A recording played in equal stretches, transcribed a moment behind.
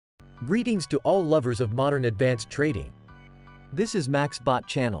Greetings to all lovers of modern advanced trading. This is MaxBot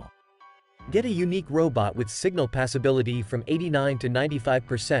channel. Get a unique robot with signal passability from 89 to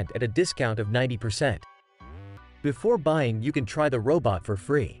 95% at a discount of 90%. Before buying, you can try the robot for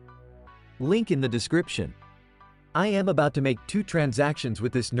free. Link in the description. I am about to make 2 transactions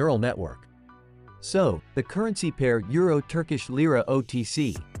with this neural network. So, the currency pair Euro-Turkish Lira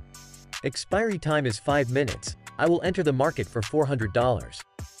OTC. Expiry time is 5 minutes. I will enter the market for $400.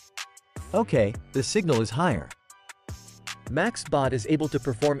 Okay, the signal is higher. MaxBot is able to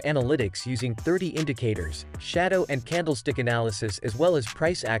perform analytics using 30 indicators, shadow and candlestick analysis as well as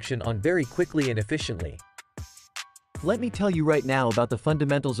price action on very quickly and efficiently. Let me tell you right now about the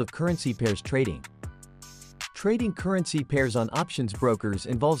fundamentals of currency pairs trading. Trading currency pairs on options brokers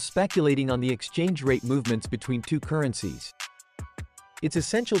involves speculating on the exchange rate movements between 2 currencies. It's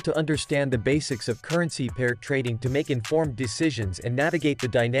essential to understand the basics of currency pair trading to make informed decisions and navigate the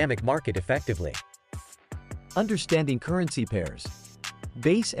dynamic market effectively. Understanding currency pairs.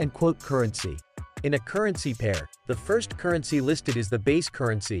 Base and quote currency. In a currency pair, the first currency listed is the base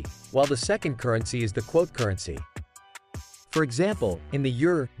currency, while the second currency is the quote currency. For example, in the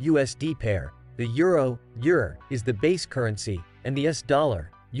Euro-USD pair, the Euro-EUR is the base currency, and the US dollar,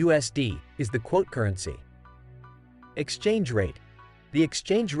 USD, is the quote currency. Exchange rate. The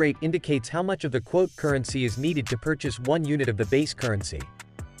exchange rate indicates how much of the quote currency is needed to purchase 1 unit of the base currency.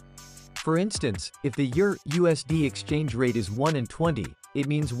 For instance, if the Euro-USD exchange rate is 1:20, it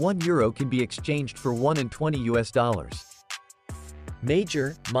means 1 euro can be exchanged for 1:20 US dollars.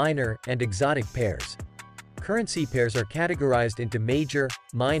 Major, minor, and exotic pairs. Currency pairs are categorized into major,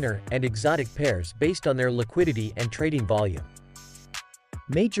 minor, and exotic pairs based on their liquidity and trading volume.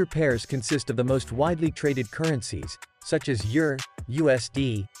 Major pairs consist of the most widely traded currencies, such as Euro,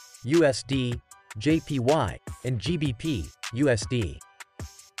 USD, USD, JPY, and GBP, USD.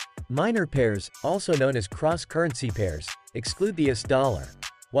 Minor pairs, also known as cross-currency pairs, exclude the US dollar,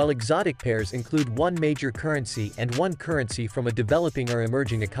 while exotic pairs include 1 major currency and 1 currency from a developing or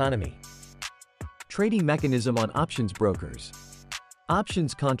emerging economy. Trading mechanism on options brokers.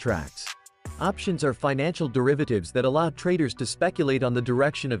 Options contracts. Options are financial derivatives that allow traders to speculate on the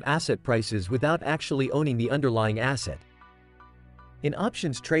direction of asset prices without actually owning the underlying asset. In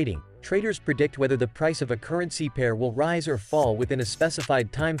options trading, traders predict whether the price of a currency pair will rise or fall within a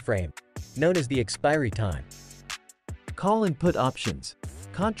specified time frame, known as the expiry time. Call and put options.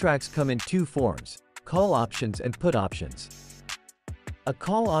 Contracts come in 2 forms, call options and put options. A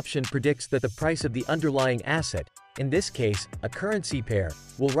call option predicts that the price of the underlying asset, in this case, a currency pair,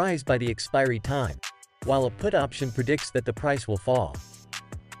 will rise by the expiry time, while a put option predicts that the price will fall.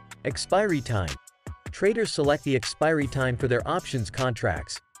 Expiry time. Traders select the expiry time for their options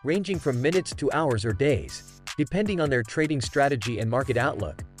contracts, ranging from minutes to hours or days, depending on their trading strategy and market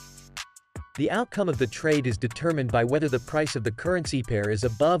outlook. The outcome of the trade is determined by whether the price of the currency pair is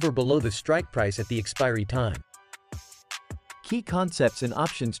above or below the strike price at the expiry time. Key concepts in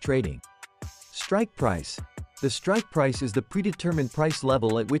options trading. Strike price. The strike price is the predetermined price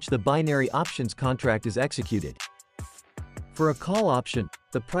level at which the binary options contract is executed. For a call option,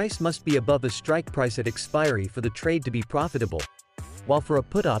 the price must be above the strike price at expiry for the trade to be profitable, while for a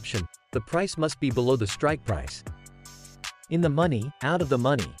put option, the price must be below the strike price. In the money, out of the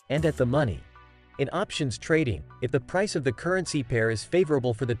money, and at the money. In options trading, if the price of the currency pair is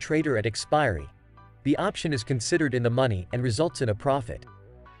favorable for the trader at expiry, the option is considered in the money and results in a profit.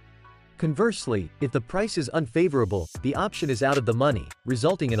 Conversely, if the price is unfavorable, the option is out of the money,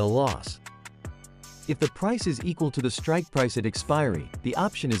 resulting in a loss. If the price is equal to the strike price at expiry, the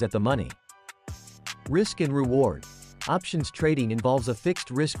option is at the money. Risk and reward. Options trading involves a fixed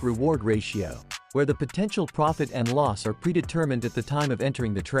risk-reward ratio, where the potential profit and loss are predetermined at the time of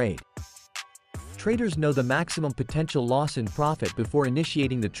entering the trade. Traders know the maximum potential loss and profit before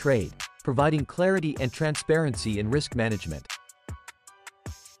initiating the trade, providing clarity and transparency in risk management.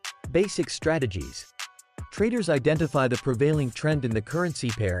 Basic strategies. Traders identify the prevailing trend in the currency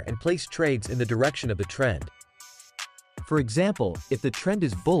pair and place trades in the direction of the trend. For example, if the trend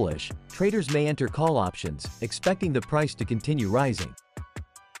is bullish, traders may enter call options, expecting the price to continue rising.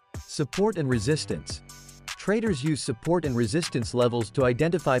 Support and resistance. Traders use support and resistance levels to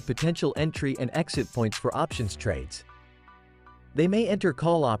identify potential entry and exit points for options trades. They may enter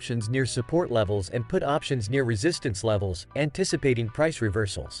call options near support levels and put options near resistance levels, anticipating price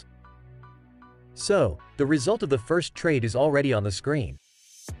reversals. So, the result of the first trade is already on the screen.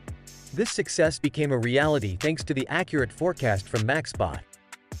 This success became a reality thanks to the accurate forecast from MaxBot.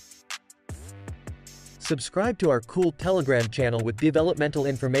 Subscribe to our cool Telegram channel with developmental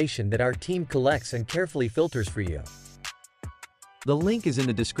information that our team collects and carefully filters for you. The link is in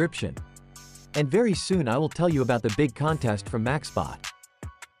the description. And very soon I will tell you about the big contest from MaxBot.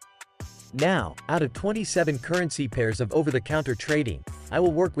 Now, out of 27 currency pairs of over-the-counter trading, I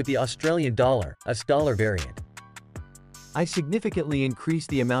will work with the Australian dollar, US dollar variant. I significantly increased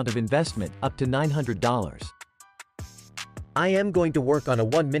the amount of investment up to $900. I am going to work on a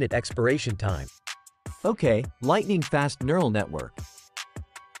 1-minute expiration time. Okay, lightning fast neural network.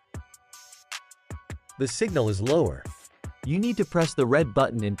 The signal is lower. You need to press the red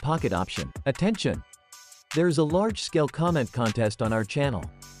button in pocket option. Attention! There is a large-scale comment contest on our channel.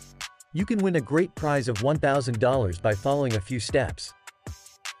 You can win a great prize of $1,000 by following a few steps.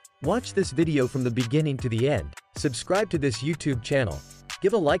 Watch this video from the beginning to the end, subscribe to this YouTube channel,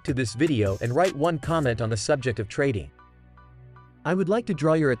 give a like to this video and write one comment on the subject of trading. I would like to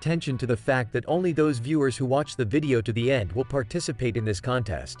draw your attention to the fact that only those viewers who watch the video to the end will participate in this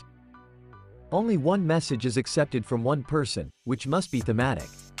contest. Only one message is accepted from one person, which must be thematic.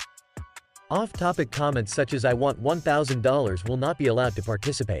 Off-topic comments such as "I want $1,000" will not be allowed to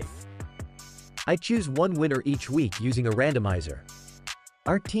participate. I choose one winner each week using a randomizer.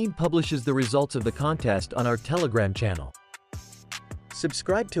 Our team publishes the results of the contest on our Telegram channel.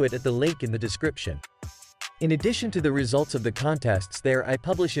 Subscribe to it at the link in the description. In addition to the results of the contests there, I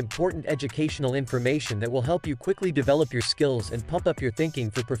publish important educational information that will help you quickly develop your skills and pump up your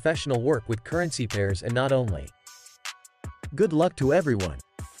thinking for professional work with currency pairs and not only. Good luck to everyone!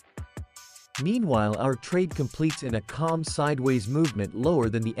 Meanwhile, our trade completes in a calm sideways movement lower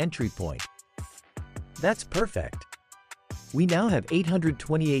than the entry point. That's perfect! We now have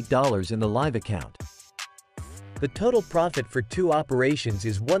 $828 in the live account. The total profit for 2 operations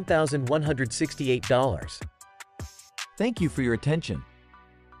is $1,168. Thank you for your attention.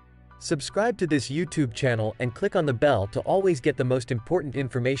 Subscribe to this YouTube channel and click on the bell to always get the most important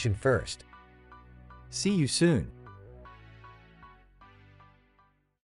information first. See you soon.